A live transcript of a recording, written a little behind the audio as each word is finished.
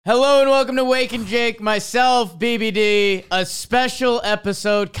Hello and welcome to Wake and Jake, myself, BBD, a special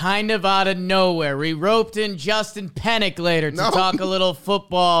episode kind of out of nowhere. We roped in Justin Pennick later to talk a little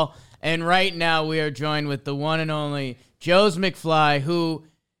football, and right now we are joined with the one and only Joe's McFly, who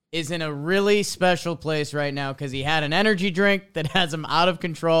is in a really special place right now because he had an energy drink that has him out of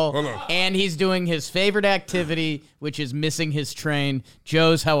control, and he's doing his favorite activity, which is missing his train.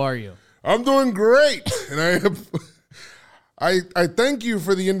 Joe's, how are you? I'm doing great, and I thank you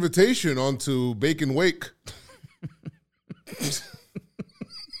for the invitation onto Bake and Wake.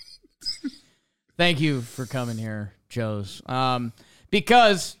 Thank you for coming here, Joe's.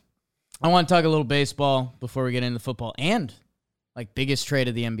 Because I want to talk a little baseball before we get into football and like biggest trade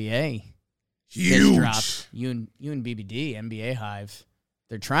of the NBA. Huge. Dropped. You and BBD, NBA Hive.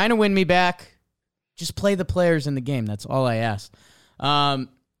 They're trying to win me back. Just play the players in the game. That's all I asked.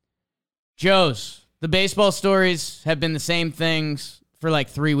 Joe's. The baseball stories have been the same things for like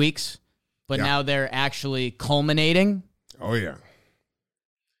 3 weeks, but now they're actually culminating. Oh, yeah.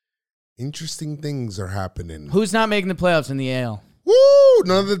 Interesting things are happening. Who's not making the playoffs in the AL? Woo!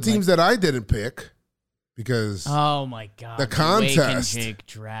 None of the teams that I didn't pick because oh my God, the contest. Wake and Jake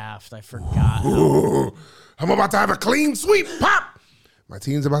draft. I forgot. Ooh, I'm about to have a clean sweep. Pop! My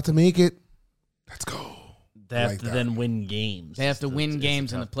team's about to make it. Let's go. They have to then win games. They have to win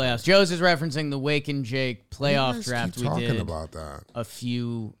games in the playoffs. Joe's is referencing the Wake and Jake playoff draft we did about that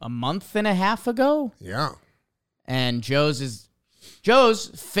a month and a half ago. Yeah. And Joe's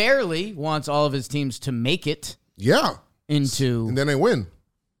fairly wants all of his teams to make it. Yeah. And then they win.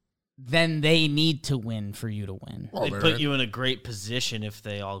 Then they need to win for you to win. Well, they put you in a great position if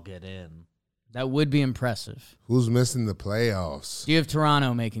they all get in. That would be impressive. Who's missing the playoffs? Do you have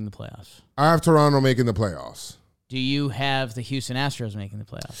Toronto making the playoffs? I have Toronto making the playoffs. Do you have the Houston Astros making the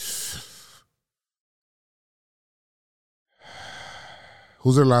playoffs?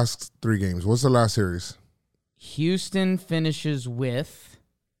 Who's their last 3 games? What's the last series? Houston finishes with...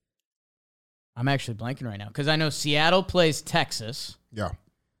 I'm actually blanking right now because I know Seattle plays Texas. Yeah.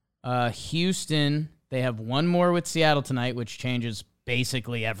 Houston, they have one more with Seattle tonight, which changes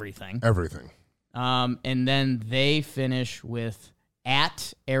basically everything. Everything. And then they finish with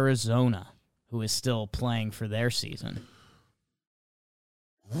at Arizona, who is still playing for their season.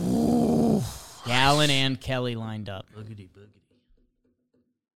 Ooh. Gallen and Kelly lined up. Boogity, boogity.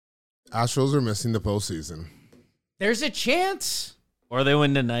 Astros are missing the postseason. There's a chance. Or they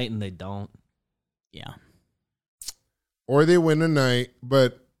win tonight and they don't. Yeah. Or they win tonight,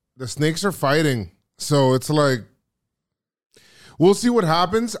 but the Snakes are fighting. So it's like, we'll see what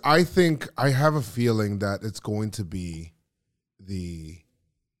happens. I have a feeling that it's going to be the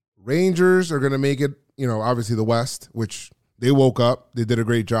Rangers are going to make it, obviously the West, which they woke up. They did a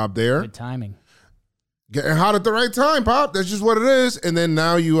great job there. Good timing. Getting hot at the right time, Pop. That's just what it is. And then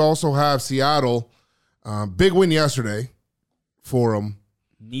now you also have Seattle. Big win yesterday for them.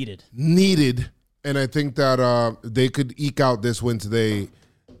 Needed. And I think that they could eke out this win today,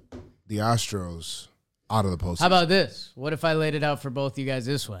 the Astros, out of the postseason. How about this? What if I laid it out for both you guys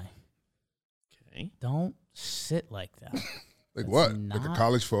this way? Okay. Don't sit like that. Like what? Like a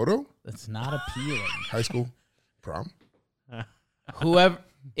college photo? That's not appealing. High school prom?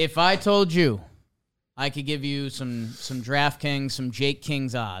 If I told you I could give you some DraftKings, some Jake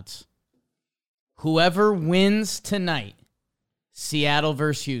King's odds, whoever wins tonight, Seattle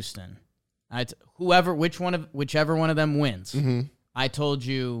versus Houston, whichever one of them wins, I told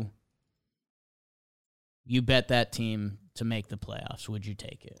you bet that team to make the playoffs. Would you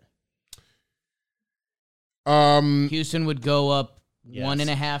take it? Houston would go up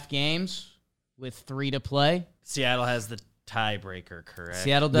 1.5 games with 3 to play. Seattle has the tiebreaker, correct?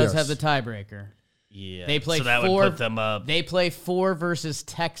 Seattle does have the tiebreaker. Yeah. They play so that 4, would put them up. They play 4 versus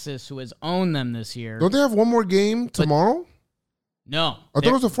Texas, who has owned them this year. Don't they have one more game tomorrow? No. I thought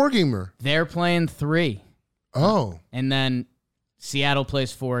it was a 4-gamer. They're playing 3. Oh. And then Seattle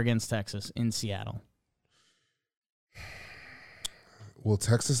plays 4 against Texas in Seattle. Will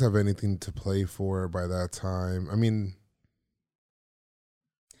Texas have anything to play for by that time? I mean,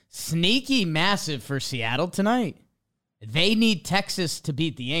 sneaky massive for Seattle tonight. They need Texas to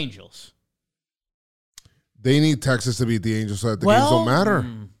beat the Angels. They need Texas to beat the Angels so that the games don't matter.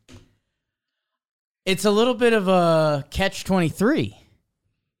 It's a little bit of a catch-23.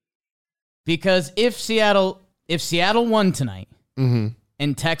 Because if Seattle won tonight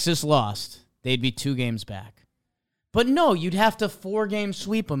and Texas lost, they'd be 2 games back. But no, you'd have to 4-game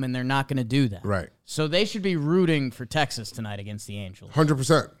sweep them, and they're not going to do that. Right. So they should be rooting for Texas tonight against the Angels.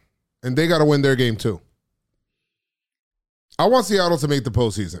 100%. And they got to win their game, too. I want Seattle to make the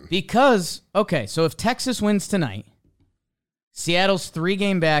postseason. Because, okay, so if Texas wins tonight, Seattle's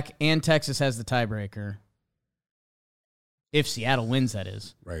 3-game back, and Texas has the tiebreaker. If Seattle wins, that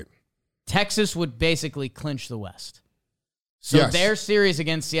is. Right. Texas would basically clinch the West. So their series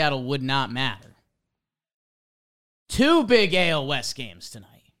against Seattle would not matter. 2 big AL West games tonight.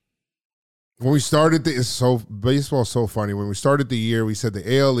 When we started, baseball is so funny. When we started the year, we said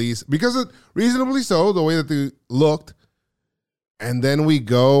the AL East, because it, reasonably so, the way that they looked. And then we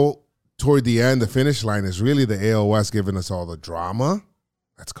go toward the end, the finish line is really the AL West giving us all the drama.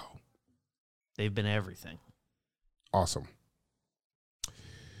 Let's go. They've been everything. Awesome.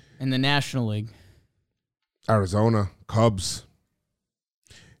 In the National League. Arizona, Cubs,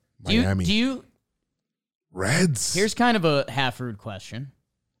 Miami. Do you Reds. Here's kind of a half-rude question.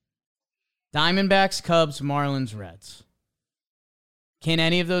 Diamondbacks, Cubs, Marlins, Reds. Can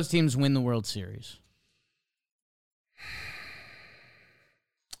any of those teams win the World Series?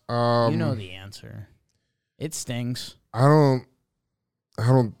 You know the answer. It stings. I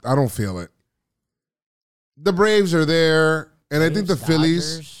don't feel it. The Braves are there, and I think the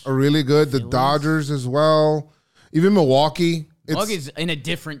Phillies Dodgers, are really good. The Dodgers as well. Even Milwaukee. Milwaukee's in a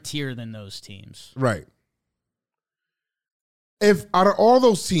different tier than those teams. Right. If out of all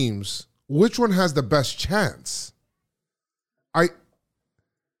those teams, which one has the best chance? Oh,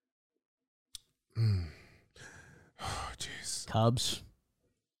 jeez. Cubs.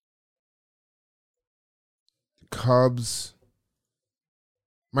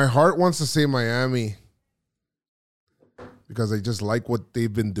 My heart wants to say Miami because I just like what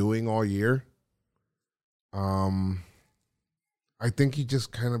they've been doing all year. I think he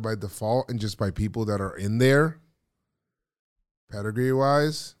just kind of by default and just by people that are in there,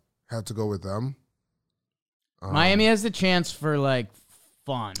 pedigree-wise, have to go with them. Miami has the chance for, like,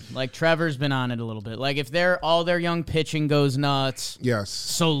 fun. Like, Trevor's been on it a little bit. Like, if all their young pitching goes nuts. Yes.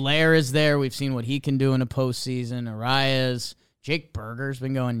 Soler is there. We've seen what he can do in a postseason. Arias. Jake Berger's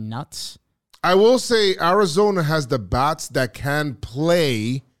been going nuts. I will say Arizona has the bats that can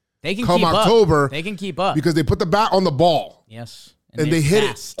play They can come keep October. Up. They can keep up. Because they put the bat on the ball. Yes. And they hit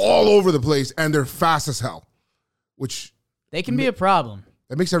it all over the place, and they're fast as hell. Which they can be a problem.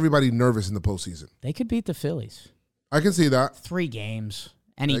 That makes everybody nervous in the postseason. They could beat the Phillies. I can see that. 3 games.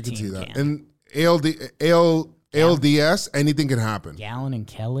 Any I can team see that. can. And ALDS, anything can happen. Gallen and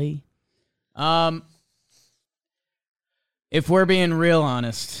Kelly. If we're being real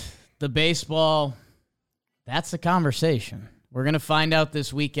honest, the baseball, that's the conversation. We're going to find out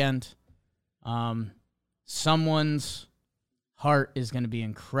this weekend. Someone's heart is going to be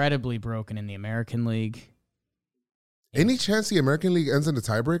incredibly broken in the American League. Any chance the American League ends in a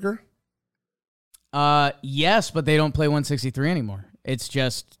tiebreaker? Yes, but they don't play 163 anymore. It's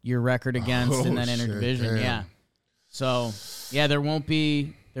just your record against and then interdivision. Damn. Yeah. So, yeah, there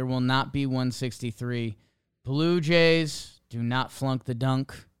will not be 163. Blue Jays do not flunk the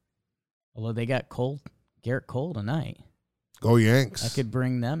dunk. Although they got Garrett Cole tonight. Go Yanks.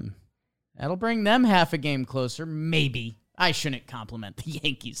 That'll bring them half a game closer. Maybe. I shouldn't compliment the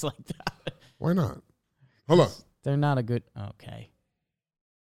Yankees like that. Why not? Hold on. They're not a good... Okay.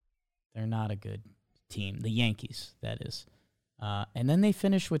 They're not a good team. The Yankees, that is. And then they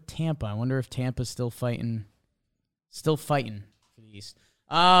finish with Tampa. I wonder if Tampa's still fighting for the East.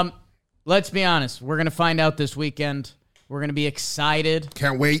 Let's be honest. We're going to find out this weekend. We're going to be excited.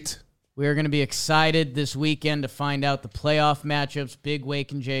 Can't wait. We're going to be excited this weekend to find out the playoff matchups. Big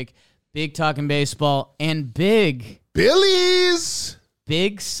Wake and Jake. Big Talking Baseball. And big... Billy's!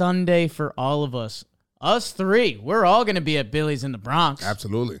 Big Sunday for all of us. Us 3. We're all going to be at Billy's in the Bronx.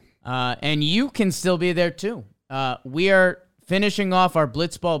 Absolutely. And you can still be there too. We are finishing off our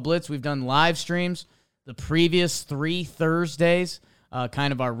Blitzball Blitz. We've done live streams the previous 3 Thursdays,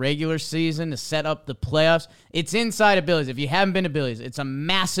 kind of our regular season to set up the playoffs. It's inside of Billy's. If you haven't been to Billy's, it's a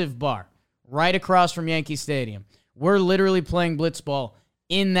massive bar right across from Yankee Stadium. We're literally playing Blitzball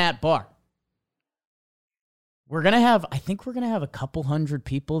in that bar. I think we're going to have a couple hundred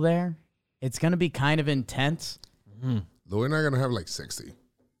people there. It's going to be kind of intense. Louis and I are going to have like 60.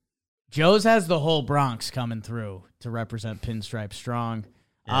 Joe's has the whole Bronx coming through to represent Pinstripe Strong.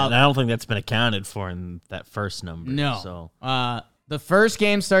 And I don't think that's been accounted for in that first number. No. So. The first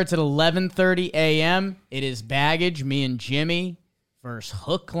game starts at 11:30 a.m. It is Baggage, me and Jimmy, versus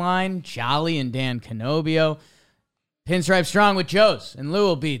Hook Line, Jolly and Dan Canobio. Pinstripe Strong with Joe's, and Lou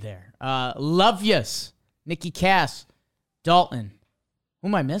will be there. Love Yas, Nikki Cass, Dalton. Who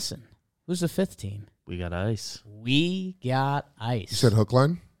am I missing? Who's the 5th team? We got ice. We got ice. You said Hook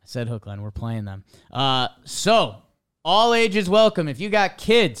Line? I said Hook Line. We're playing them. So, all ages welcome. If you got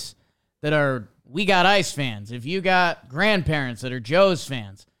kids that are We Got Ice fans, if you got grandparents that are Joe's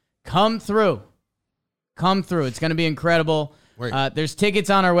fans, come through. Come through. It's going to be incredible. Wait. There's tickets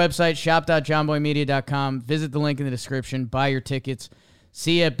on our website, shop.johnboymedia.com. Visit the link in the description. Buy your tickets.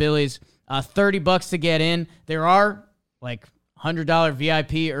 See you at Billy's. $30 to get in. There are like $100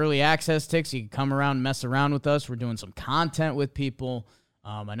 VIP early access tickets. You can come around and mess around with us. We're doing some content with people.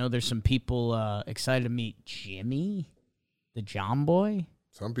 I know there's some people excited to meet Jimmy, the John Boy.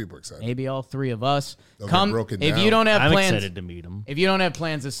 Some people excited. Maybe all three of us. They'll Come get broken if down. you don't have I'm plans. excited to meet him. If you don't have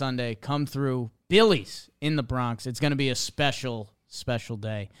plans this Sunday, come through Billy's in the Bronx. It's going to be a special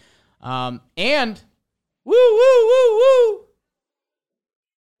day. And woo.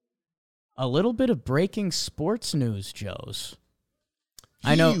 A little bit of breaking sports news, Joes.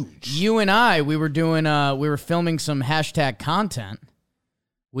 I know you and I, we were filming some hashtag content.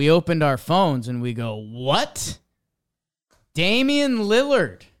 We opened our phones and we go, what? Damian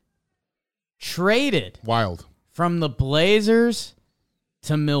Lillard traded Wild. from the Blazers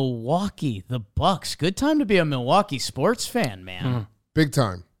to Milwaukee, the Bucks. Good time to be a Milwaukee sports fan, man. Big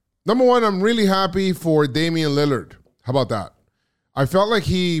time. Number one, I'm really happy for Damian Lillard. How about that? I felt like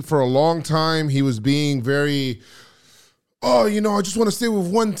for a long time, he was being very, I just want to stay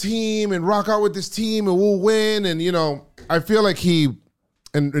with one team and rock out with this team and we'll win. And, I feel like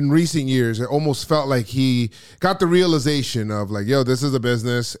in recent years, it almost felt like he got the realization of like, yo, this is a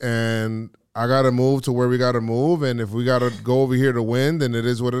business and I got to move to where we got to move. And if we got to go over here to win, then it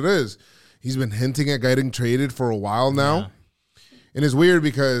is what it is. He's been hinting at getting traded for a while now. Yeah. And it's weird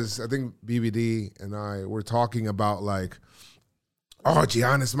because I think BBD and I were talking about like,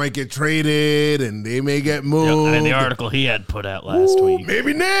 Giannis might get traded and they may get moved. Yeah, and the article he had put out last week.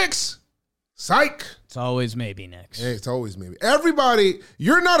 Maybe Knicks. Psych. It's always maybe Knicks. Hey, it's always maybe. Everybody,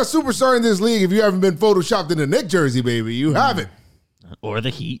 you're not a superstar in this league if you haven't been photoshopped in a Knicks jersey, baby. You haven't. Or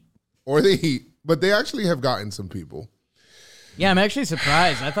the Heat. But they actually have gotten some people. Yeah, I'm actually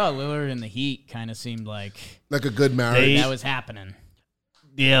surprised. I thought Lillard and the Heat kind of seemed like a good marriage. That was happening.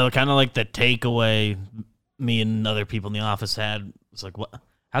 Yeah, kind of like the takeaway me and other people in the office had. It's like, what?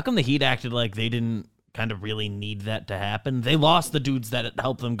 How come the Heat acted like they didn't kind of really need that to happen? They lost the dudes that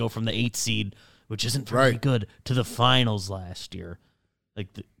helped them go from the 8th seed, which isn't very good, to the finals last year. Like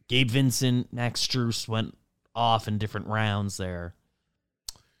Gabe Vincent, Max Strus went off in different rounds there.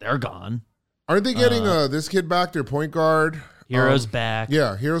 They're gone. Aren't they getting this kid back, their point guard? Hero's back.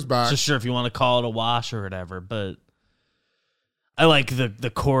 Yeah, Hero's back. So sure, if you want to call it a wash or whatever, but I like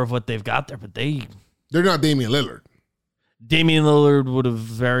the core of what they've got there, but they're not Damian Lillard. Damian Lillard would have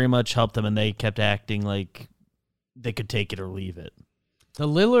very much helped them, and they kept acting like they could take it or leave it.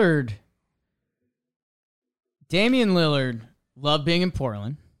 Damian Lillard loved being in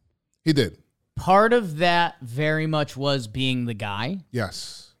Portland. He did. Part of that very much was being the guy.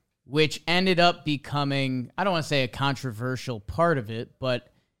 Yes. Which ended up becoming, I don't want to say a controversial part of it,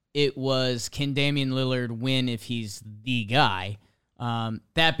 but it was, can Damian Lillard win if he's the guy?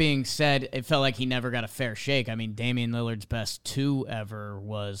 That being said, it felt like he never got a fair shake. I mean, Damian Lillard's best two ever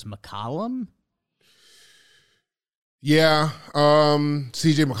was McCollum. Yeah,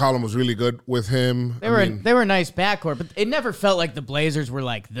 CJ McCollum was really good with him. They were a nice backcourt, but it never felt like the Blazers were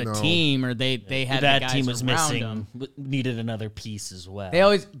like the team, or they had that the guys team was missing, them. needed another piece as well.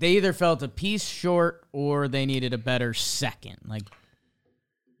 They either felt a piece short or they needed a better second. Like,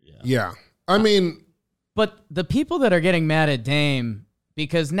 yeah. I mean, but the people that are getting mad at Dame,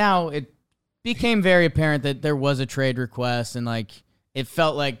 because now it became very apparent that there was a trade request, and like it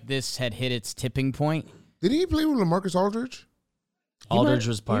felt like this had hit its tipping point. Did he play with LaMarcus Aldridge? Aldridge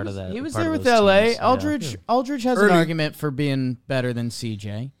was part of that. He was there with LA. Aldridge has an argument for being better than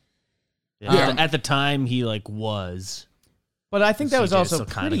CJ. Yeah. At the time, he was. But I think that was also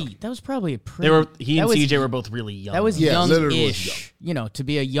pretty. That was probably a pretty. He and CJ were both really young. That was young-ish. To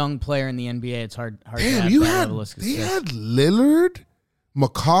be a young player in the NBA, it's hard. Damn, they had Lillard,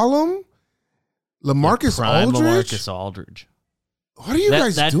 McCollum, LaMarcus Aldridge. What are you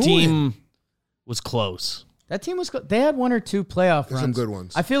guys doing? That team was close. That team was. They had one or two playoff runs. Some good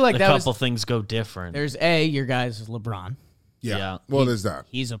ones. I feel like a couple things go different. There's your guys LeBron. Yeah. Well, there's that.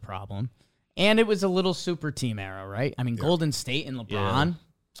 He's a problem. And it was a little super team era, right? I mean, Golden State and LeBron.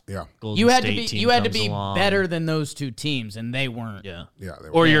 Yeah. You had to be better than those two teams, and they weren't. Yeah. Yeah.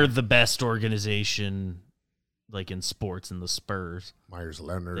 Or you're the best organization, like in sports, in the Spurs. Myers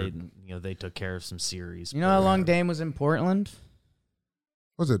Leonard. They took care of some series. You know how long Dame was in Portland?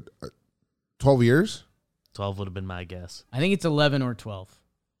 Was it 12 years? 12 would have been my guess. I think it's 11 or 12.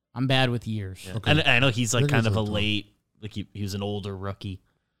 I'm bad with years. Yeah. Okay. And I know he's kind of a late, he was an older rookie.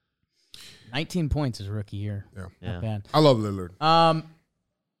 19 points his rookie year. Yeah. Not bad. I love Lillard.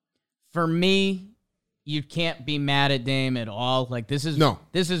 For me, you can't be mad at Dame at all. Like this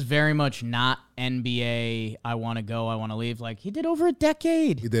is very much not NBA, I want to go, I want to leave. Like, he did over a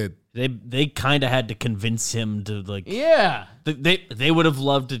decade. He did. They kind of had to convince him to, like... Yeah. They would have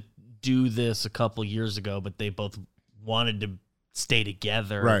loved to do this a couple years ago, but they both wanted to stay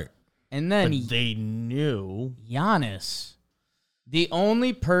together. Right. And then... But they knew. Giannis. The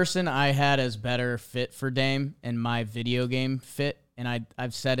only person I had as better fit for Dame in my video game fit, and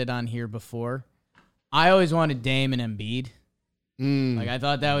I've said it on here before, I always wanted Dame and Embiid. Like, I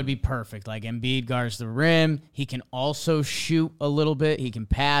thought that would be perfect. Like, Embiid guards the rim. He can also shoot a little bit. He can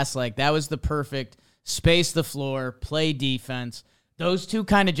pass. Like, that was the perfect space the floor, play defense. Those two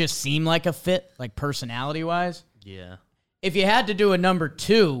kind of just seem like a fit, like, personality-wise. Yeah. If you had to do a number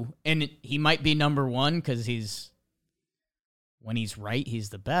 2, and he might be number 1 because when he's right, he's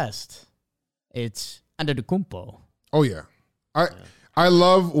the best. It's Antetokounmpo. Oh yeah. I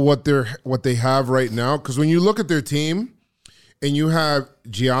love what they have right now, because when you look at their team and you have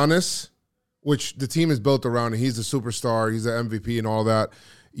Giannis, which the team is built around, and he's the superstar, he's the MVP and all that,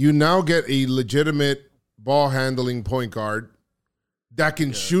 you now get a legitimate ball handling point guard that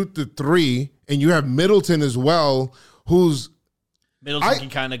can shoot the three, and you have Middleton as well, Middleton can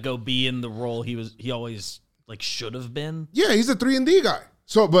kind of go be in the role he always like should have been. Yeah, he's a 3-and-D guy.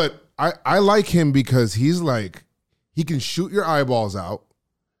 So, but I like him because he's like, he can shoot your eyeballs out,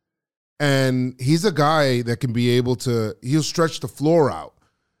 and he's a guy that can be able to, he'll stretch the floor out.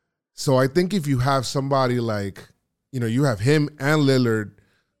 So I think if you have somebody like, you have him and Lillard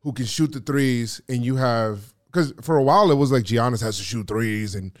who can shoot the threes, and you have, because for a while it was like Giannis has to shoot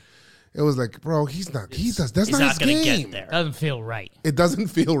threes, and it was like, bro, that's not his gonna game. get there. Doesn't feel right. It doesn't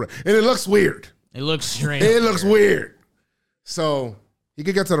feel right. And it looks weird. It looks strange. It looks weird. So he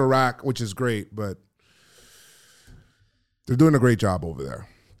could get to the rack, which is great, but they're doing a great job over there.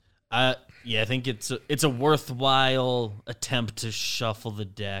 Yeah, I think it's a worthwhile attempt to shuffle the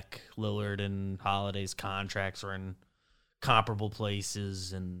deck. Lillard and Holiday's contracts are in comparable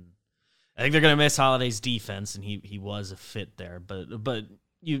places, and I think they're going to miss Holiday's defense, and he was a fit there. But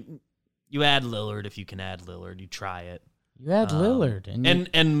you add Lillard if you can add Lillard. You try it. You add Lillard, and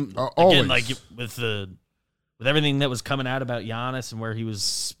again, always. like with everything that was coming out about Giannis and what he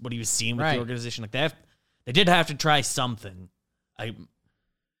was seeing with the organization, like that, they did have to try something.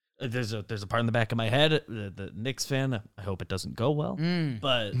 There's a part in the back of my head, the Knicks fan. I hope it doesn't go well,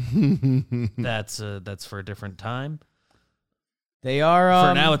 but that's for a different time. They are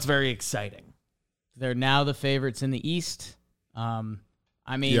for now. It's very exciting. They're now the favorites in the East.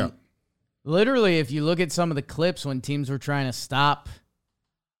 Literally, if you look at some of the clips when teams were trying to stop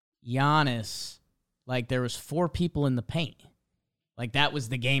Giannis, like there was 4 people in the paint. Like that was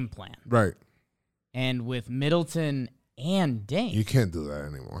the game plan. Right. And with Middleton and Dame, you can't do that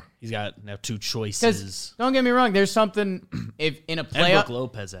anymore. He's got now 2 choices. Don't get me wrong. There's something if in a playoff, and Brook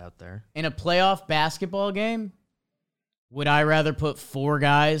Lopez out there in a playoff basketball game. Would I rather put 4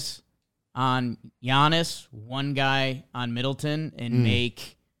 guys on Giannis, 1 guy on Middleton, and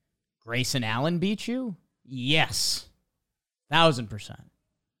make Grayson Allen beat you? Yes, 1,000%.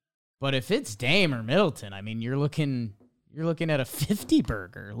 But if it's Dame or Middleton, I mean, you're looking at a 50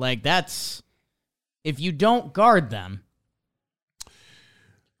 burger. Like that's if you don't guard them.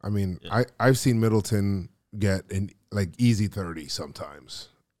 I mean, I've seen Middleton get an easy 30 sometimes.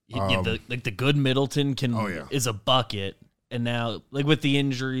 The good Middleton is a bucket, and now like with the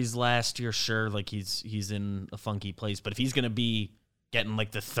injuries last year, sure, like he's in a funky place. But if he's gonna be getting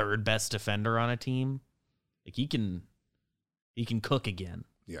like the 3rd best defender on a team, like he can cook again.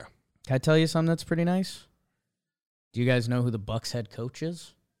 Yeah. Can I tell you something that's pretty nice? Do you guys know who the Bucks head coach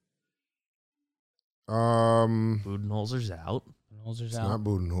is? Budenholzer's out. It's not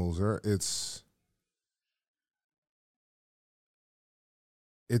Budenholzer.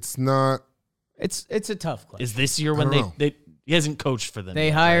 It's not. It's a tough question. Is this year when he hasn't coached for them? They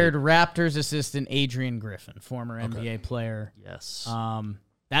yet, hired right? Raptors assistant Adrian Griffin, former NBA player. Yes.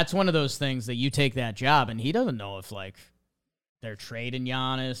 That's one of those things that you take that job, and he doesn't know if like they're trading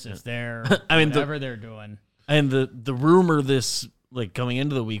Giannis, if they're whatever they're doing. And the rumor this like coming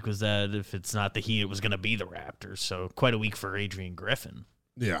into the week was that if it's not the Heat, it was going to be the Raptors. So quite a week for Adrian Griffin.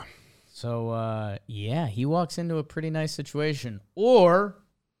 Yeah. So he walks into a pretty nice situation, or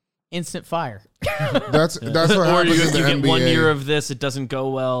instant fire. That's what happens in the you get NBA. 1 year of this, it doesn't go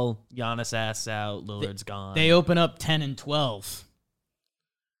well. Giannis ass out, Lillard's gone. They open up 10-12.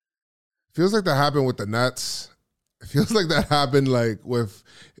 Feels like that happened with the Nets. It feels like that happened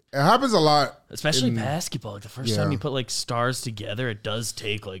it happens a lot. Especially basketball. Like the first time you put like stars together, it does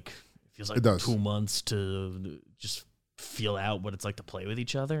take it feels like 2 months to just feel out what it's like to play with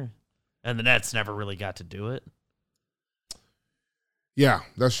each other. And the Nets never really got to do it. Yeah,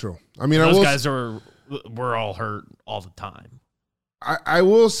 that's true. I mean, Those guys were all hurt all the time. I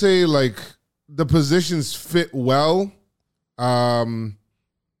will say, like, the positions fit well.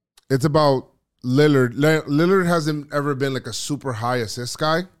 It's about Lillard. Lillard hasn't ever been like a super high assist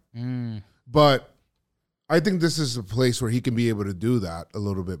guy, but I think this is a place where he can be able to do that a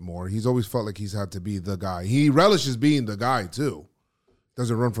little bit more. He's always felt like he's had to be the guy. He relishes being the guy too.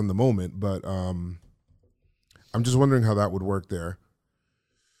 Doesn't run from the moment, but I'm just wondering how that would work there.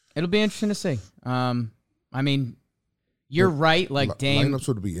 It'll be interesting to see. I mean, you're right. Like Dame, lineups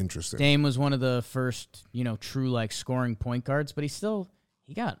would be interesting. Dame was one of the first, true like scoring point guards, but he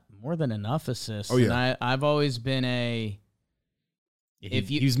got more than enough assists. Oh yeah, and I've always been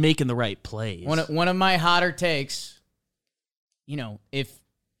he was making the right plays. One of my hotter takes, if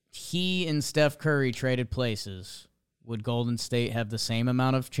he and Steph Curry traded places, would Golden State have the same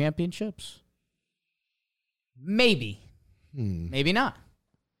amount of championships? Maybe. Maybe not.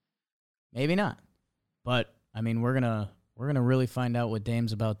 Maybe not. But I mean, we're gonna really find out what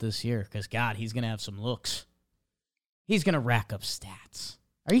Dame's about this year, because God, he's gonna have some looks. He's gonna rack up stats.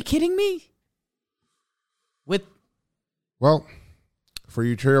 Are you kidding me? Well, for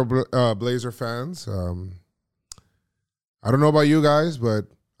you Trailblazer fans, I don't know about you guys, but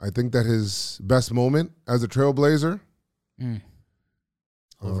I think that his best moment as a Trailblazer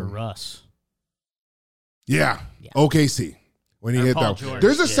over Russ. Yeah, OKC when he hit Paul that. George,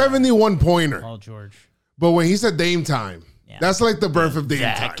 There's a 71 pointer. Paul George. But when he said Dame time, that's like the birth of Dame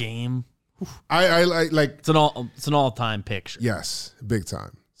that time. Game. I like It's an all-time picture. yes, big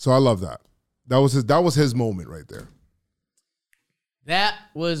time. So I love that. That was his moment right there. That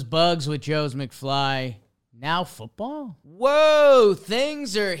was Bugs with Joe's McFly. Now football? Whoa,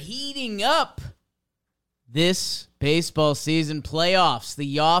 things are heating up. This baseball season, playoffs.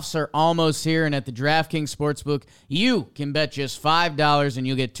 The Yoffs are almost here, and at the DraftKings Sportsbook, you can bet just $5 and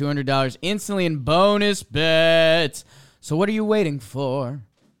you'll get $200 instantly in bonus bets. So what are you waiting for?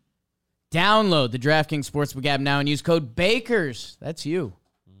 Download the DraftKings Sportsbook app now and use code BAKERS. That's you.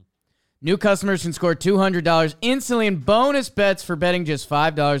 New customers can score $200 instantly in bonus bets for betting just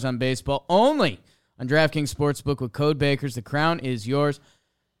 $5 on baseball only on DraftKings Sportsbook with code BAKERS. The crown is yours.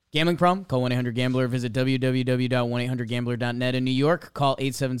 Gambling problem? Call 1-800-GAMBLER. Visit www.1800gambler.net. In New York, call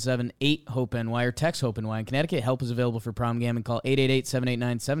 877-8-HOPE-NY or text HOPE-NY. In Connecticut, help is available for problem gambling. Call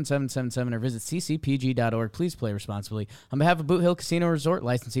 888-789-7777 or visit ccpg.org. Please play responsibly. On behalf of Boot Hill Casino Resort,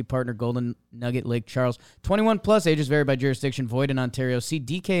 licensee partner Golden Nugget Lake Charles. 21 plus, ages vary by jurisdiction, void in Ontario. See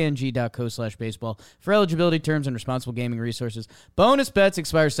dkng.co/baseball for eligibility terms and responsible gaming resources. Bonus bets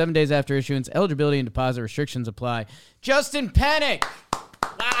expire 7 days after issuance. Eligibility and deposit restrictions apply. Justin Pennick.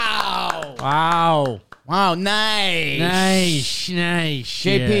 Wow, nice.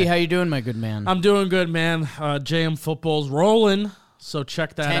 JP, how you doing, my good man? I'm doing good, man. JM Football's rolling, so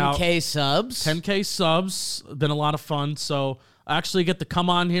check that out. 10K subs? 10K subs. Been a lot of fun, so I actually get to come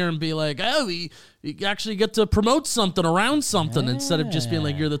on here and be like, oh, you actually get to promote something around something instead of just being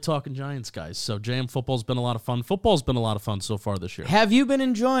like, you're the Talking Giants guys. So JM Football's been a lot of fun. Football's been a lot of fun so far this year. Have you been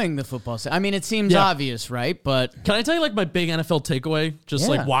enjoying the football? I mean, it seems obvious, right? But can I tell you like my big NFL takeaway? Just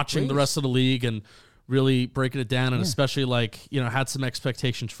like watching the rest of the league and really breaking it down, and especially like, had some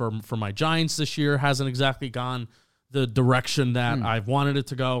expectations for my Giants this year. Hasn't exactly gone the direction that I've wanted it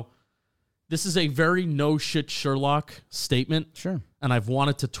to go. This is a very no shit Sherlock statement. Sure. And I've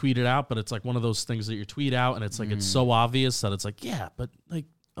wanted to tweet it out, but it's like one of those things that you tweet out and it's like it's so obvious that it's like, yeah, but like,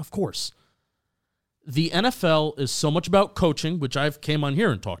 of course. The NFL is so much about coaching, which I've came on here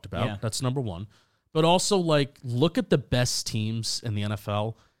and talked about. Yeah. That's number one. But also like look at the best teams in the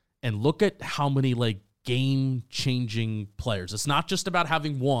NFL and look at how many like game-changing players. It's not just about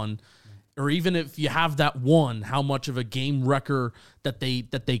having one, or even if you have that one, how much of a game wrecker that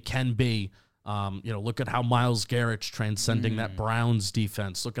they can be. Look at how Myles Garrett's transcending that Browns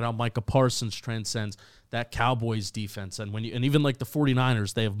defense. Look at how Micah Parsons transcends that Cowboys defense. And and even like the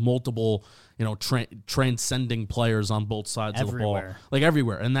 49ers, they have multiple, transcending players on both sides of the ball. Like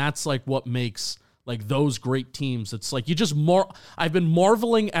everywhere. And that's like what makes like those great teams. It's like I've been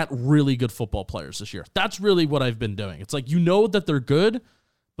marveling at really good football players this year. That's really what I've been doing. It's like, that they're good,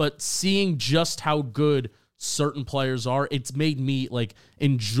 but seeing just how good certain players are, it's made me like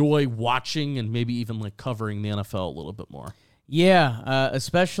enjoy watching and maybe even like covering the NFL a little bit more. Yeah,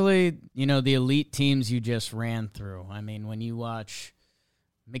 especially, the elite teams you just ran through. I mean, when you watch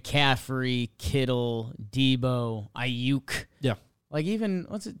McCaffrey, Kittle, Debo, Ayuk. Yeah. Like even,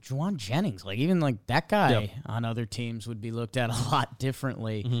 Juwan Jennings. Like even like that guy on other teams would be looked at a lot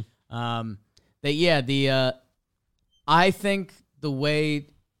differently. I think the way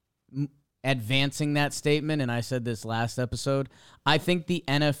advancing that statement, and I said this last episode, I think the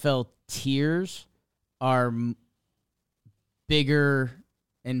NFL tiers are bigger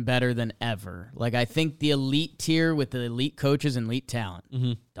and better than ever. Like, I think the elite tier with the elite coaches and elite talent,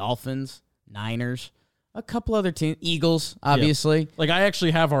 Dolphins, Niners, a couple other teams, Eagles, obviously. Yeah. Like, I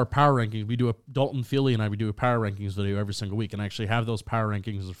actually have our power rankings. We do Dalton Feely and I, we do a power rankings video every single week, and I actually have those power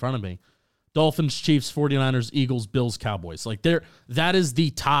rankings in front of me. Dolphins, Chiefs, 49ers, Eagles, Bills, Cowboys. Like, that is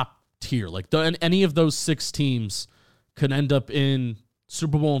the top tier. Like, any of those 6 teams could end up in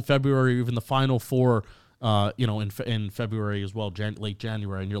Super Bowl in February, even the Final Four, in February as well, late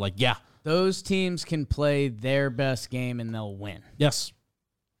January, and you're like, yeah. Those teams can play their best game and they'll win. Yes.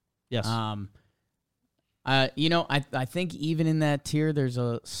 I think even in that tier, there's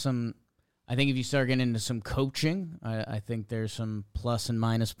some. I think if you start getting into some coaching, I think there's some plus and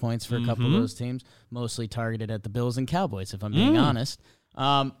minus points for a couple of those teams, mostly targeted at the Bills and Cowboys, if I'm being honest.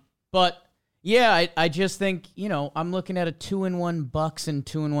 But yeah, I just think, I'm looking at a 2-1 Bucks and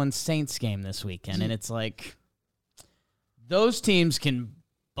 2-1 Saints game this weekend, and it's like those teams can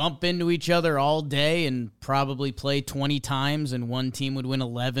bump into each other all day and probably play 20 times, and one team would win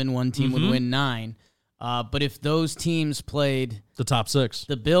 11, one team would win 9. But if those teams played the top 6,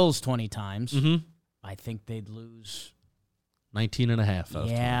 the Bills 20 times, I think they'd lose 19 and a half.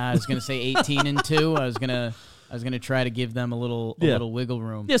 Yeah, I was going to say 18-2. I was going to try to give them a little wiggle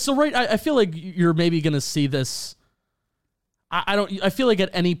room. Yeah, so I feel like you're maybe going to see this. I feel like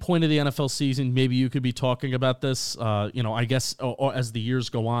at any point of the NFL season, maybe you could be talking about this. I guess as the years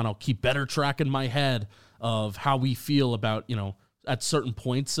go on, I'll keep better track in my head of how we feel about, at certain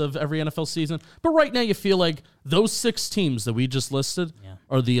points of every NFL season. But right now you feel like those 6 teams that we just listed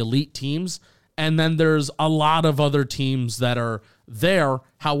are the elite teams. And then there's a lot of other teams that are there.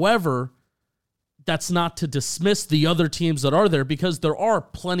 However, that's not to dismiss the other teams that are there, because there are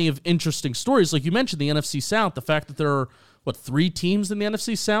plenty of interesting stories. Like you mentioned, the NFC South, the fact that there are, 3 teams in the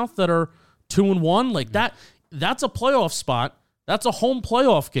NFC South that are 2-1, like that's a playoff spot. That's a home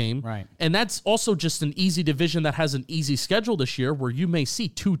playoff game. Right. And that's also just an easy division that has an easy schedule this year, where you may see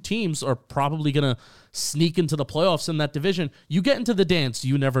 2 teams are probably going to sneak into the playoffs in that division. You get into the dance,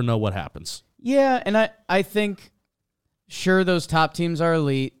 you never know what happens. Yeah, and I think, sure, those top teams are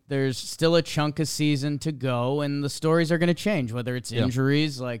elite. There's still a chunk of season to go, and the stories are going to change, whether it's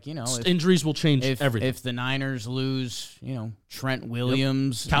injuries, injuries will change everything. If the Niners lose, Trent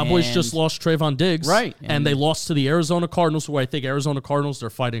Williams. Cowboys just lost Trayvon Diggs. Right. And they lost to the Arizona Cardinals, who I think Arizona Cardinals, they're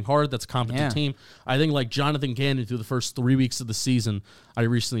fighting hard. That's a competent team. I think, Jonathan Gannon, through the first 3 weeks of the season, I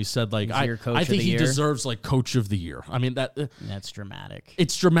recently said, I think he deserves, Coach of the Year. I mean, that's dramatic.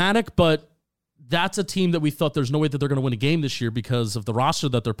 It's dramatic, but that's a team that we thought there's no way that they're going to win a game this year because of the roster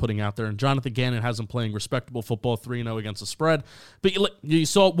that they're putting out there. And Jonathan Gannon has them playing respectable football, 3-0 against the spread. But you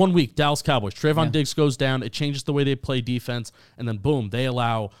saw it 1 week, Dallas Cowboys. Trayvon Diggs goes down. It changes the way they play defense. And then, boom, they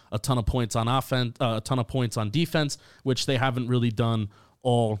allow a ton of points on offense, a ton of points on defense, which they haven't really done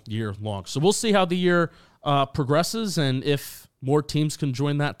all year long. So we'll see how the year progresses, and if more teams can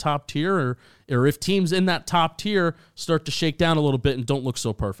join that top tier, or if teams in that top tier start to shake down a little bit and don't look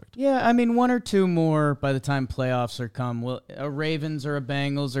so perfect. Yeah, I mean, 1 or 2 more by the time playoffs are come. Well, a Ravens or a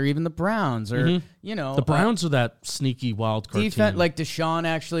Bengals or even the Browns or, The Browns are that sneaky wild card defense, team. like Deshaun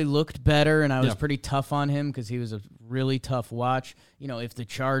actually looked better, and I was pretty tough on him because he was a really tough watch. If the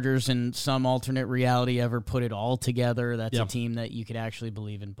Chargers in some alternate reality ever put it all together, that's a team that you could actually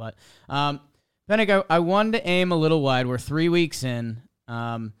believe in. But, Bennick, I wanted to aim a little wide. We're 3 weeks in.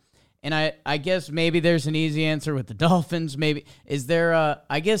 And I guess maybe there's an easy answer with the Dolphins. Maybe is there a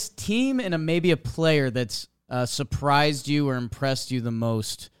team and maybe a player that's surprised you or impressed you the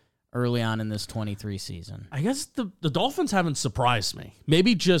most early on in this 23 season? I guess the Dolphins haven't surprised me.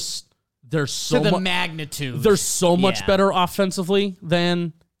 Maybe just they're magnitude. They're so much better offensively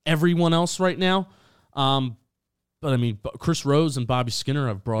than everyone else right now. But I mean, Chris Rose and Bobby Skinner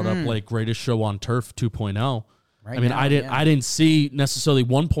have brought up greatest show on turf 2.0. Right I mean, now, I didn't see necessarily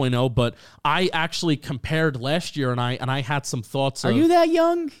 1.0, but I actually compared last year, and I had some thoughts. Are you that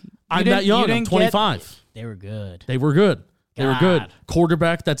young? I'm that young. I'm 25. They were good. They were good. They were good.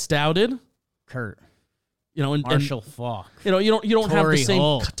 Quarterback that's doubted. Kurt. And Marshall Faulk. You don't have the same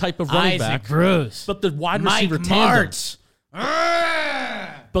Holt, type of running Isaac back. Bruce. But the wide Mike receiver tandem. Martz.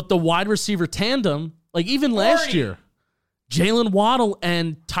 But the wide receiver tandem, even last year, Jalen Waddle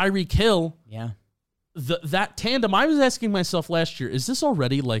and Tyreek Hill. Yeah. That tandem, I was asking myself last year, is this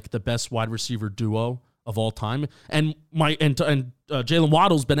already the best wide receiver duo of all time? And Jalen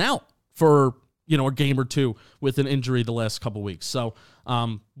Waddle's been out for a game or two with an injury the last couple weeks. So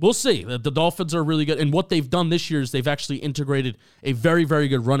we'll see. The Dolphins are really good. And what they've done this year is they've actually integrated a very, very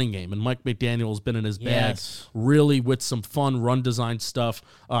good running game. And Mike McDaniel has been in his bag really with some fun run design stuff.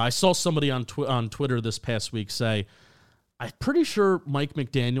 I saw somebody on Twitter this past week say, I'm pretty sure Mike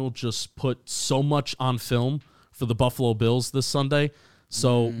McDaniel just put so much on film for the Buffalo Bills this Sunday.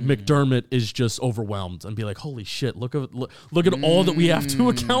 So McDermott is just overwhelmed and be like, holy shit, look at all that we have to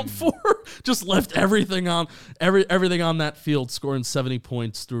account for. Just left everything on that field, scoring 70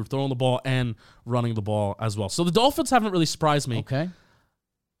 points through throwing the ball and running the ball as well. So the Dolphins haven't really surprised me. Okay.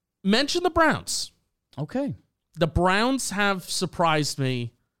 Mention the Browns. Okay. The Browns have surprised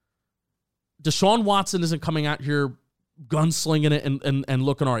me. Deshaun Watson isn't coming out here gunslinging it and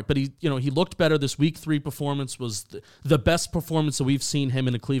looking all right. But he looked better. This week 3 performance was the best performance that we've seen him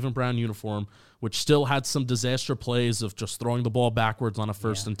in a Cleveland Brown uniform, which still had some disaster plays of just throwing the ball backwards on a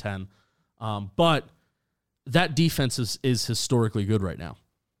 1st and 10. But that defense is historically good right now.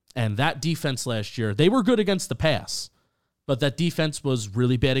 And that defense last year, they were good against the pass, but that defense was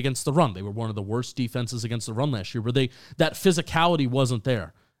really bad against the run. They were one of the worst defenses against the run last year, where that physicality wasn't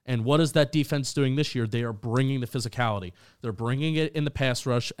there. And what is that defense doing this year? They are bringing the physicality. They're bringing it in the pass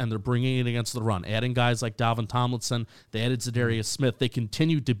rush, and they're bringing it against the run. Adding guys like Dalvin Tomlinson, they added Zadarius Smith. They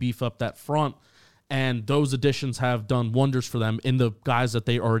continued to beef up that front, and those additions have done wonders for them in the guys that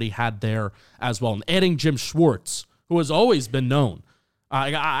they already had there as well. And adding Jim Schwartz, who has always been known.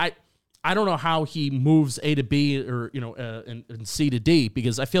 I don't know how he moves A to B or and C to D,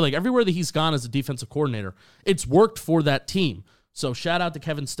 because I feel like everywhere that he's gone as a defensive coordinator, it's worked for that team. So shout out to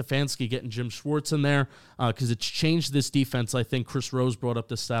Kevin Stefanski getting Jim Schwartz in there because it's changed this defense. I think Chris Rose brought up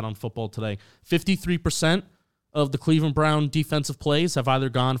this stat on Football Today. 53% of the Cleveland Brown defensive plays have either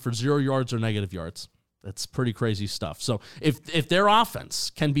gone for 0 yards or negative yards. That's pretty crazy stuff. So if their offense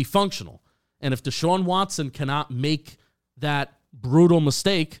can be functional, and if Deshaun Watson cannot make that brutal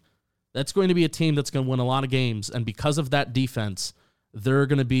mistake, that's going to be a team that's going to win a lot of games. And because of that defense, they're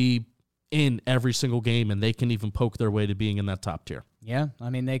going to be in every single game, and they can even poke their way to being in that top tier. Yeah, I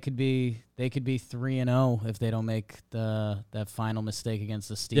mean they could be 3-0 if they don't make that final mistake against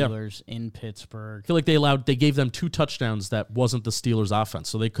the Steelers in Pittsburgh. I feel like they gave them 2 touchdowns that wasn't the Steelers' offense,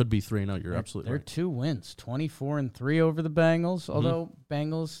 so they could be 3-0. You're absolutely right. They're 2 wins, 24-3 over the Bengals. Although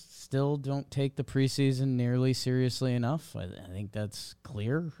Bengals still don't take the preseason nearly seriously enough. I think that's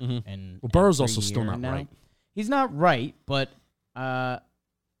clear. And Burrow's also still not right. He's not right, but.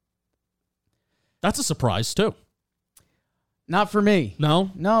 That's a surprise too. Not for me.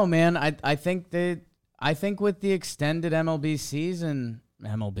 No, man. I think with the extended MLB season,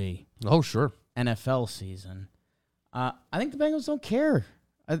 Oh, sure. NFL season, I think the Bengals don't care.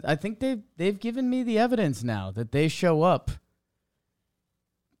 I think they've given me the evidence now that they show up.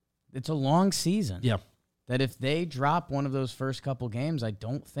 It's a long season. Yeah. That if they drop one of those first couple games, I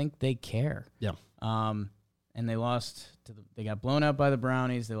don't think they care. Yeah. And they lost they got blown out by the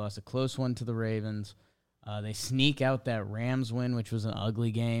Brownies. They lost a close one to the Ravens. They sneak out that Rams win, which was an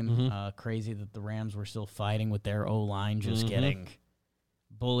ugly game. Crazy that the Rams were still fighting with their O-line just getting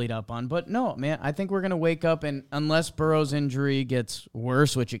bullied up on. But no, man, I think we're going to wake up, and unless Burrow's injury gets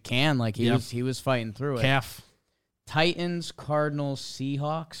worse, which it can, like he was fighting through it. Calf. Titans, Cardinals,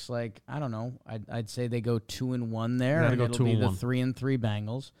 Seahawks. Like, I don't know. I'd say they go 2-1 there, and it'll be the 3-3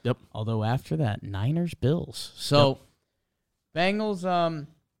 Bengals. Yep. Although after that, Niners, Bills. So Bengals,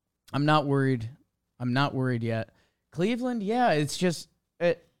 I'm not worried. I'm not worried yet. Cleveland, yeah, it's just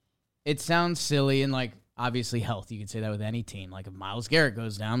it sounds silly, and like obviously health. You could say that with any team. Like if Myles Garrett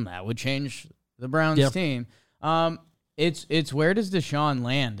goes down, that would change the Browns team. It's where does Deshaun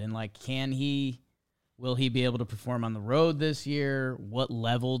land, and like will he be able to perform on the road this year? What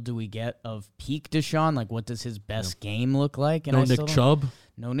level do we get of peak Deshaun? Like, what does his best game look like? And no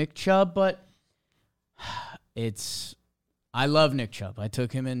Nick Chubb, but I love Nick Chubb. I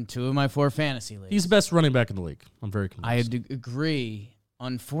took him in 2 of my 4 fantasy leagues. He's the best running back in the league. I'm very convinced. I agree.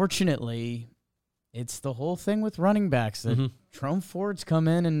 Unfortunately, it's the whole thing with running backs that Trump Ford's come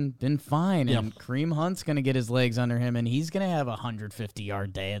in and been fine, and Kareem Hunt's going to get his legs under him, and he's going to have a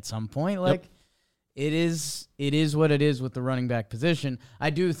 150-yard day at some point. Like. It is what it is with the running back position. I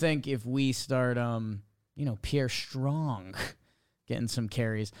do think if we start, Pierre Strong getting some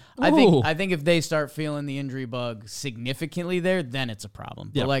carries, I think if they start feeling the injury bug significantly there, then it's a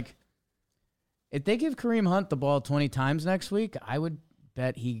problem. But like, if they give Kareem Hunt the ball 20 times next week, I would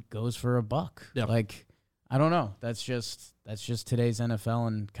bet he goes for a buck. Yep. Like, I don't know. That's just today's NFL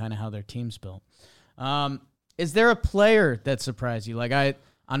and kind of how their team's built. Is there a player that surprised you? Like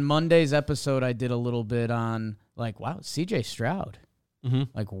on Monday's episode, I did a little bit on, like, wow, C.J. Stroud.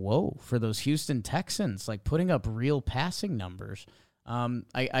 Like, whoa, for those Houston Texans, like putting up real passing numbers.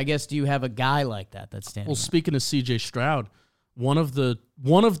 I guess, do you have a guy like that that's standing out? Speaking of C.J. Stroud, one of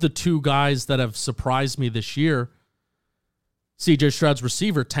the two guys that have surprised me this year, C.J. Stroud's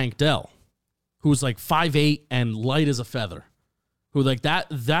receiver, Tank Dell, who's like 5'8" and light as a feather, who like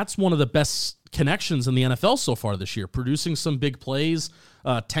that's one of the best connections in the NFL so far this year, producing some big plays.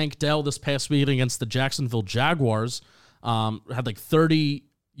 Tank Dell this past week against the Jacksonville Jaguars had like 30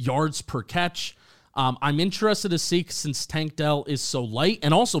 yards per catch. I'm interested to see, since Tank Dell is so light,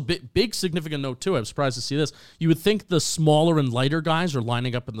 and also big significant note too, I'm surprised to see this. You would think the smaller and lighter guys are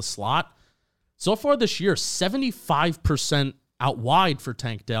lining up in the slot. So far this year, 75% out wide for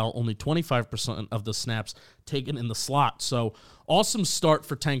Tank Dell, only 25% of the snaps taken in the slot. So awesome start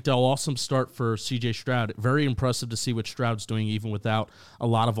for Tank Dell, awesome start for C.J. Stroud. Very impressive to see what Stroud's doing even without a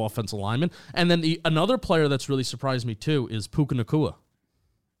lot of offensive linemen. And then another player that's really surprised me too is Puka Nacua,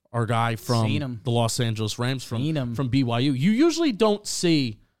 our guy from the Los Angeles Rams from BYU. You usually don't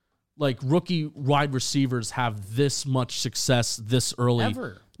see like rookie wide receivers have this much success this early.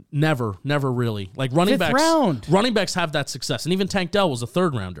 Never really. Like running backs have that success. And even Tank Dell was a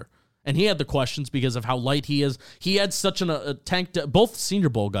third rounder. And he had the questions because of how light he is. He had such a both Senior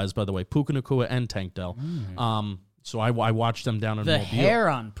Bowl guys, by the way, Puka Nacua and Tank Dell. So I watched them down in the Mobile. hair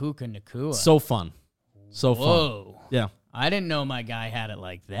on Puka Nacua. So fun. Whoa. Yeah. I didn't know my guy had it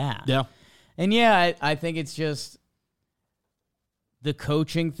like that. Yeah. And yeah, I think it's just the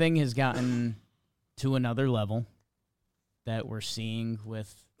coaching thing has gotten to another level that we're seeing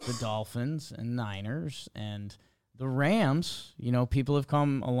with the Dolphins and Niners and the Rams. You know, people have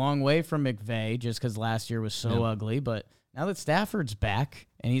come a long way from McVay just because last year was so ugly. But now that Stafford's back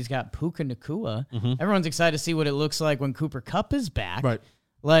and he's got Puka Nacua, everyone's excited to see what it looks like when Cooper Kupp is back. Right.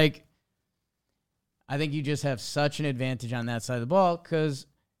 Like, I think you just have such an advantage on that side of the ball because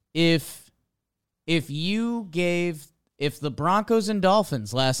if the Broncos and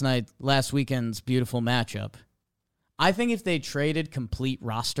Dolphins last weekend's beautiful matchup, I think if they traded complete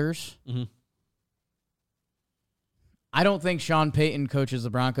rosters, I don't think Sean Payton coaches the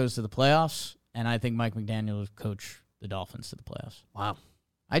Broncos to the playoffs, and I think Mike McDaniel would coach the Dolphins to the playoffs. Wow.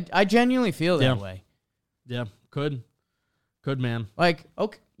 I genuinely feel that way. Yeah, could, man. Like,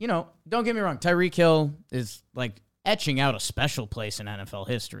 okay, you know, don't get me wrong. Tyreek Hill is like etching out a special place in NFL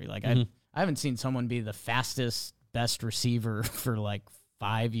history. Like, I haven't seen someone be the fastest, best receiver for like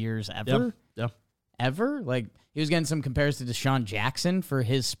 5 years ever. Yep. Ever. Like, he was getting some comparison to Deshaun Jackson for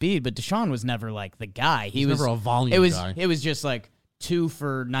his speed, but Deshaun was never like the guy. He was never a volume guy. It was just like 2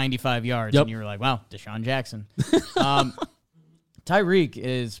 for 95 yards, and you were like, wow, Deshaun Jackson. Tyreek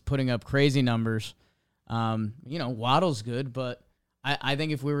is putting up crazy numbers. You know, Waddle's good, but I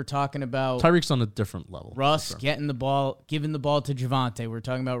think if we were talking about Tyreek's on a different level. Russ getting the ball, giving the ball to Javonte. We're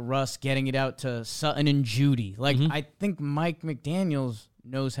talking about Russ getting it out to Sutton and Judy. Like, I think Mike McDaniels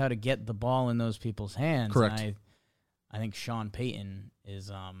knows how to get the ball in those people's hands. Correct. And I think Sean Payton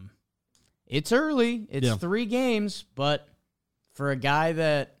is it's early. It's 3 games, but for a guy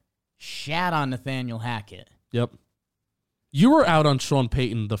that shat on Nathaniel Hackett. Yep. You were out on Sean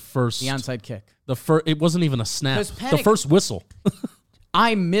Payton the onside kick. It wasn't even a snap. The first whistle.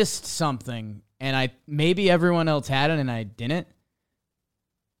 I missed something, and maybe everyone else had it, and I didn't.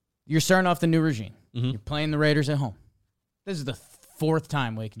 You're starting off the new regime. You're playing the Raiders at home. This is the 4th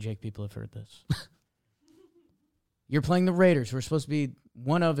time Wake and Jake people have heard this. You're playing the Raiders, who are supposed to be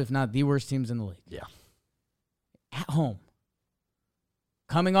one of, if not the worst teams in the league. Yeah. At home.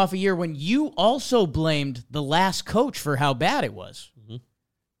 Coming off a year when you also blamed the last coach for how bad it was.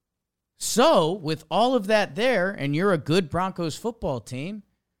 So, with all of that there, and you're a good Broncos football team,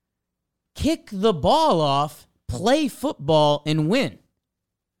 kick the ball off, play football, and win.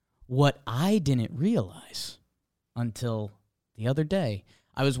 What I didn't realize until the other day,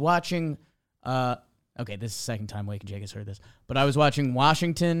 I was watching, this is the second time Wake and Jake has heard this, but I was watching I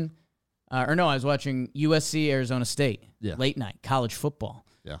was watching USC, Arizona State, late night, college football.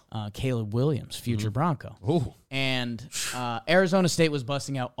 Yeah. Caleb Williams, future Bronco. Ooh. And Arizona State was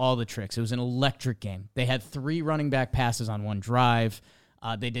busting out all the tricks. It was an electric game. They had 3 running back passes on one drive.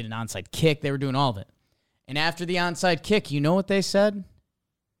 They did an onside kick. They were doing all of it. And after the onside kick, you know what they said?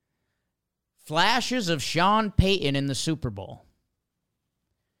 Flashes of Sean Payton in the Super Bowl.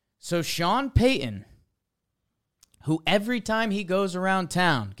 So Sean Payton, who every time he goes around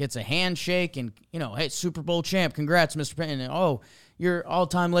town gets a handshake and, you know, hey, Super Bowl champ, congrats, Mr. Payton. And, oh, you're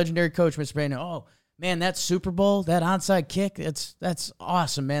all-time legendary coach, Mr. Payton. Oh, man, that Super Bowl, that onside kick, that's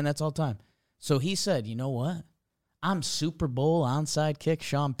awesome, man. That's all time. So he said, you know what? I'm Super Bowl onside kick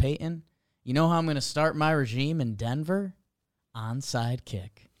Sean Payton. You know how I'm going to start my regime in Denver? onside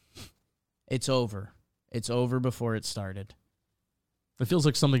kick. It's over. It's over before it started. It feels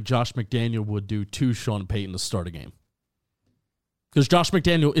like something Josh McDaniel would do to Sean Payton to start a game. Because Josh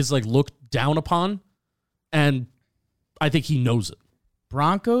McDaniel is like looked down upon, and I think he knows it.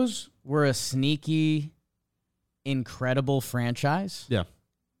 Broncos were a sneaky, incredible franchise. Yeah.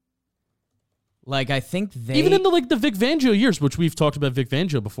 Like, I think they... Even in the Vic Fangio years, which we've talked about Vic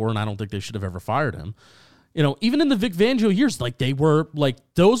Fangio before, and I don't think they should have ever fired him. You know, even in the Vic Fangio years, like, they were, like,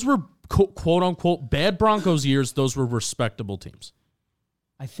 those were quote-unquote bad Broncos years. Those were respectable teams.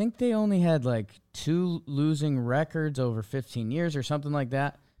 I think they only had, like, 2 losing records over 15 years or something like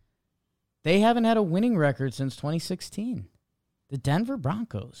that. They haven't had a winning record since 2016. The Denver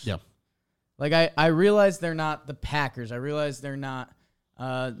Broncos. Yeah. Like, I realize they're not the Packers. I realize they're not,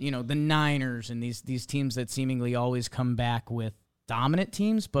 the Niners and these teams that seemingly always come back with dominant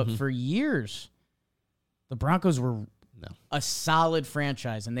teams. But for years, the Broncos were a solid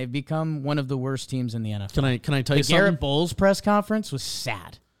franchise, and they've become one of the worst teams in the NFL. Can I tell you something? Garrett Bowles press conference was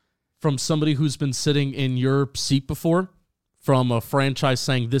sad. From somebody who's been sitting in your seat before, from a franchise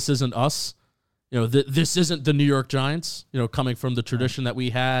saying this isn't us, this isn't the New York Giants, coming from the tradition that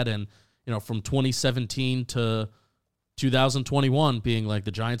we had, and from 2017 to 2021 being like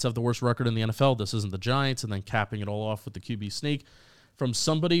the Giants have the worst record in the NFL, this isn't the Giants, and then capping it all off with the QB sneak. From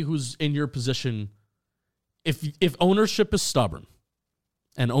somebody who's in your position, if ownership is stubborn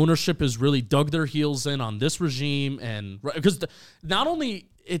and ownership has really dug their heels in on this regime, and because not only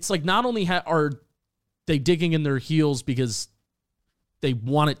are they digging in their heels because they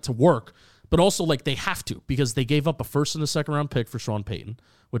want it to work, but also like they have to, because they gave up a first and a second round pick for Sean Payton,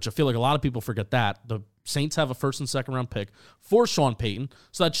 which I feel like a lot of people forget that. The Saints have a first and second round pick for Sean Payton.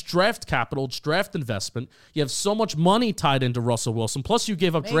 So that's draft capital, it's draft investment. You have so much money tied into Russell Wilson. Plus you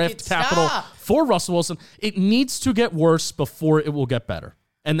gave up draft capital for Russell Wilson. It needs to get worse before it will get better.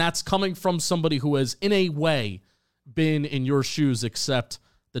 And that's coming from somebody who has, in a way, been in your shoes, except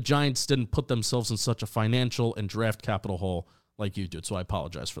the Giants didn't put themselves in such a financial and draft capital hole like you did. So I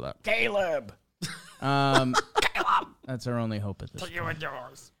apologize for that. Caleb. That's our only hope at this point.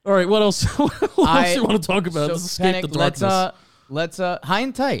 All right, what else? What else do you want to talk about? So Let's escape the darkness. Let's high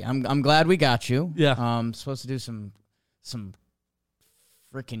and tight. I'm glad we got you. Yeah. Supposed to do some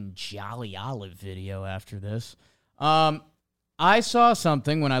freaking Jolly Olive video after this. I saw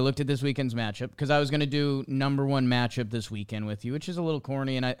something when I looked at this weekend's matchup, because I was going to do number one matchup this weekend with you, which is a little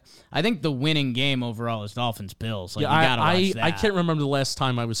corny, and I think the winning game overall is Dolphins-Bills. Like, you gotta watch that. I can't remember the last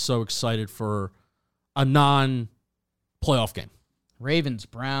time I was so excited for a non-playoff game.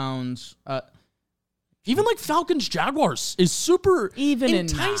 Ravens-Browns. Even like Falcons-Jaguars is super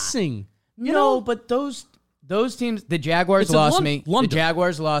enticing. But those teams, the Jaguars lost me. London. The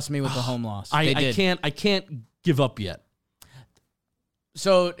Jaguars lost me with the home loss. I can't give up yet.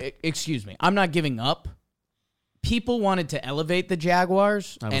 So, excuse me. I'm not giving up. People wanted to elevate the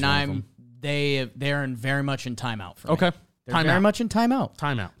Jaguars, and they're very much in timeout for me. Okay. They're very much in timeout.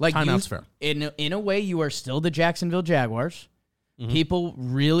 Timeout. Like, timeout's fair. In a way, you are still the Jacksonville Jaguars. Mm-hmm. People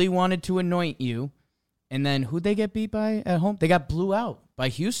really wanted to anoint you. And then who'd they get beat by at home? They got blew out by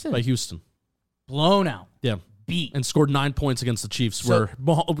Houston. Blown out. Yeah. Beat. And scored 9 points against the Chiefs, where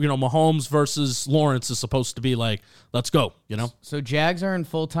Mahomes versus Lawrence is supposed to be like, let's go, So Jags are in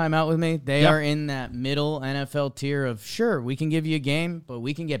full timeout with me. They are in that middle NFL tier of, sure, we can give you a game, but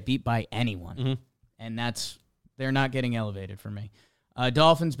we can get beat by anyone. Mm-hmm. And they're not getting elevated for me.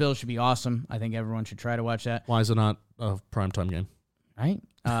 Dolphins-Bills should be awesome. I think everyone should try to watch that. Why is it not a primetime game? Right?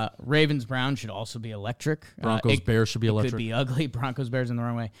 Ravens-Browns should also be electric. Broncos-Bears should be electric. Could be ugly. Broncos-Bears in the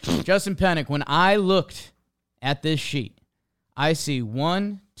wrong way. Justin Pennick, when I looked at this sheet, I see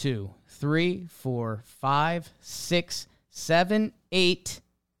 1, 2, 3, 4, 5, 6, 7, 8,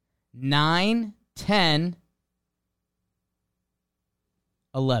 9, 10,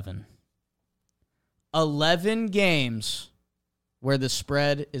 11. 11 games where the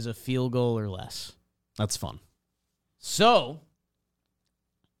spread is a field goal or less. That's fun. So,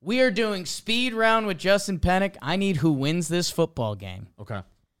 we are doing speed round with Justin Pennick. I need who wins this football game. Okay.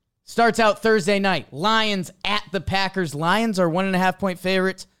 Starts out Thursday night. Lions at the Packers. Lions are 1.5-point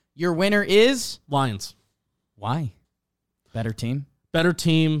favorites. Your winner is? Lions. Why? Better team? Better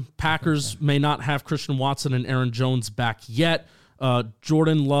team. Packers may not have Christian Watson and Aaron Jones back yet.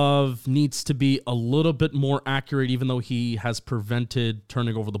 Jordan Love needs to be a little bit more accurate, even though he has prevented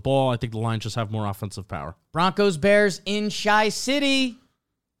turning over the ball. I think the Lions just have more offensive power. Broncos-Bears in Chi City.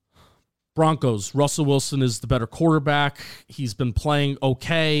 Broncos. Russell Wilson is the better quarterback. He's been playing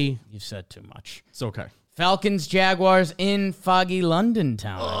okay. You've said too much. It's okay. Falcons-Jaguars in foggy London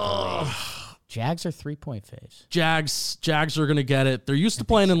town, I believe. Jags are 3-point faves. Jags are going to get it. They're used to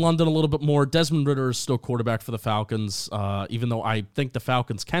playing in London a little bit more. Desmond Ridder is still quarterback for the Falcons, even though I think the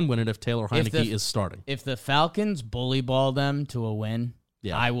Falcons can win it if Taylor Heineke is starting. If the Falcons bully ball them to a win,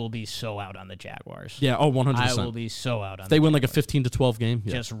 yeah. I will be so out on the Jaguars. Yeah, 100%. I will be so out on they win Jaguars. like a 15-12 game.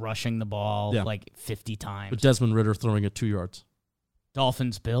 Yeah. Just rushing the ball like 50 times. With Desmond Ridder throwing it 2 yards.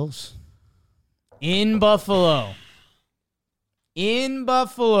 Dolphins, Bills. In Buffalo.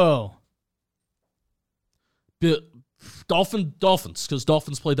 Dolphins, because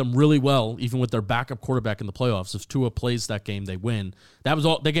Dolphins played them really well, even with their backup quarterback in the playoffs. If Tua plays that game, they win.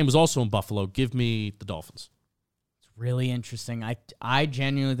 That game was also in Buffalo. Give me the Dolphins. It's really interesting. I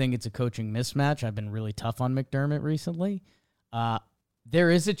genuinely think it's a coaching mismatch. I've been really tough on McDermott recently.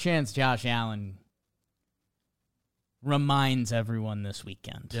 There is a chance Josh Allen reminds everyone this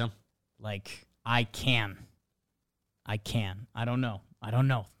weekend. Yeah. Like, I can. I don't know.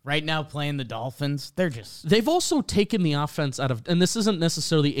 Right now, playing the Dolphins, they've also taken the offense out of, and this isn't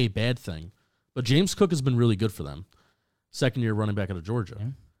necessarily a bad thing, but James Cook has been really good for them. Second-year running back out of Georgia. Yeah.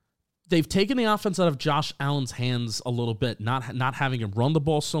 They've taken the offense out of Josh Allen's hands a little bit, not having him run the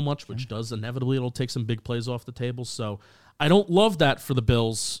ball so much, which does inevitably, it'll take some big plays off the table. So I don't love that for the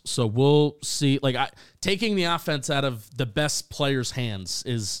Bills. So we'll see. Taking the offense out of the best player's hands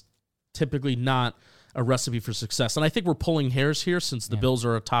is typically not a recipe for success. And I think we're pulling hairs here since the Bills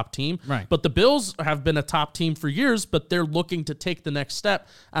are a top team. Right. But the Bills have been a top team for years, but they're looking to take the next step.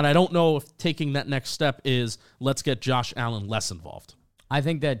 And I don't know if taking that next step is let's get Josh Allen less involved. I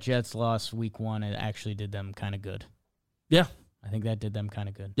think that Jets loss week 1, it actually did them kind of good. Yeah. I think that did them kind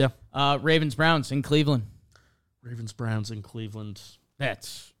of good. Yeah. Ravens-Browns in Cleveland. Ravens-Browns in Cleveland.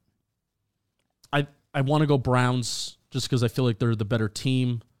 That's... I want to go Browns just because I feel like they're the better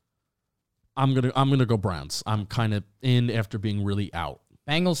team. I'm gonna go Browns. I'm kind of in after being really out.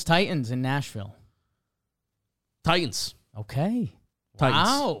 Bengals-Titans in Nashville. Titans. Okay. Titans.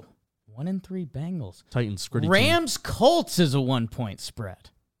 Wow. 1-3 Bengals. Titans. Gritty Rams-Colts is a 1-point spread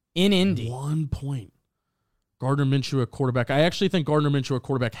in Indy. 1 point. Gardner Minshew at quarterback. I actually think Gardner Minshew at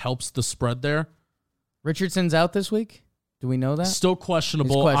quarterback helps the spread there. Richardson's out this week. Do we know that? Still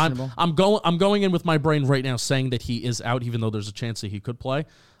questionable. He's questionable. I'm going in with my brain right now saying that he is out, even though there's a chance that he could play.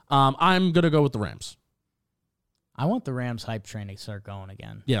 I'm gonna go with the Rams. I want the Rams hype train to start going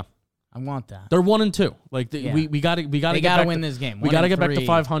again. Yeah, I want that. They're 1-2. We got to win this game. We got to get back to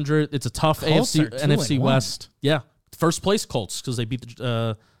 500. It's a tough NFC West. Yeah, first place Colts because they beat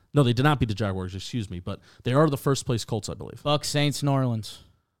the. No, they did not beat the Jaguars. Excuse me, but they are the first place Colts, I believe. Bucs, Saints, New Orleans.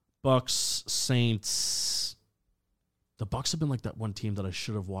 Bucs, Saints. The Bucs have been like that one team that I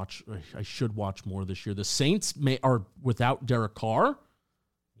should have watched. I should watch more this year. The Saints are without Derek Carr.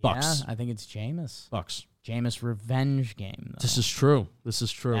 Bucs. Yeah, I think it's Jameis. Bucs. Jameis revenge game, though. This is true.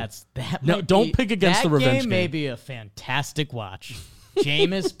 No, don't pick against the revenge game. That game may be a fantastic watch.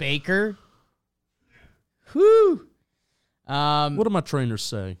 Jameis, Baker. Whoo. What do my trainers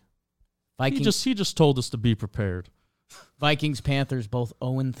say? Vikings. He just told us to be prepared. Vikings, Panthers, both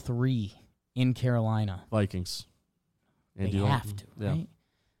 0-3 in Carolina. Vikings. They have to, right?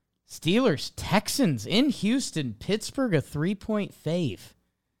 Steelers, Texans in Houston, Pittsburgh, a 3-point fave.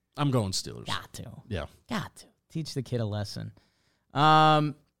 I'm going Steelers. Got to. Yeah. Got to. Teach the kid a lesson.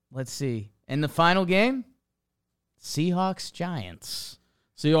 Let's see. In the final game, Seahawks, Giants.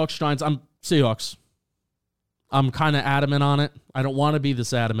 Seahawks, Giants. I'm Seahawks. I'm kind of adamant on it. I don't want to be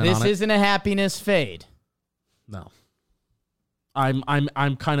this adamant on it. This isn't a happiness fade. No. I'm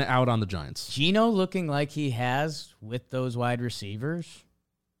kind of out on the Giants. Geno looking like he has with those wide receivers.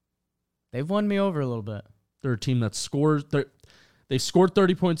 They've won me over a little bit. They're a team that scores. They scored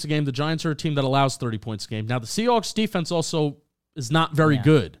 30 points a game. The Giants are a team that allows 30 points a game. Now, the Seahawks defense also is not very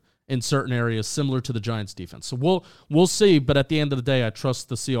good in certain areas, similar to the Giants defense. So we'll see, but at the end of the day, I trust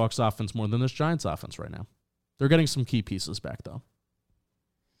the Seahawks offense more than this Giants offense right now. They're getting some key pieces back, though.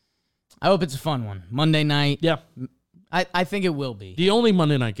 I hope it's a fun one. Monday night. Yeah. I think it will be. The only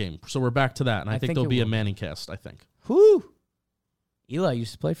Monday night game, so we're back to that, and I think there'll be a Manning cast, I think. Whoo! Eli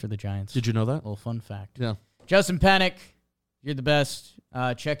used to play for the Giants. Did you know that? Little fun fact. Yeah. Justin Pennick, you're the best.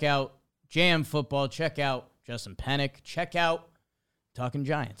 Check out JM Football. Check out Justin Pennick. Check out Talking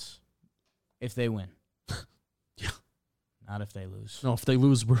Giants if they win. Yeah. Not if they lose. No, if they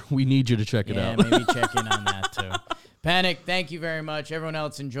lose, we need you to check it out. Yeah, maybe check in on that too. Pennick, thank you very much. Everyone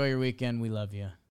else, enjoy your weekend. We love you.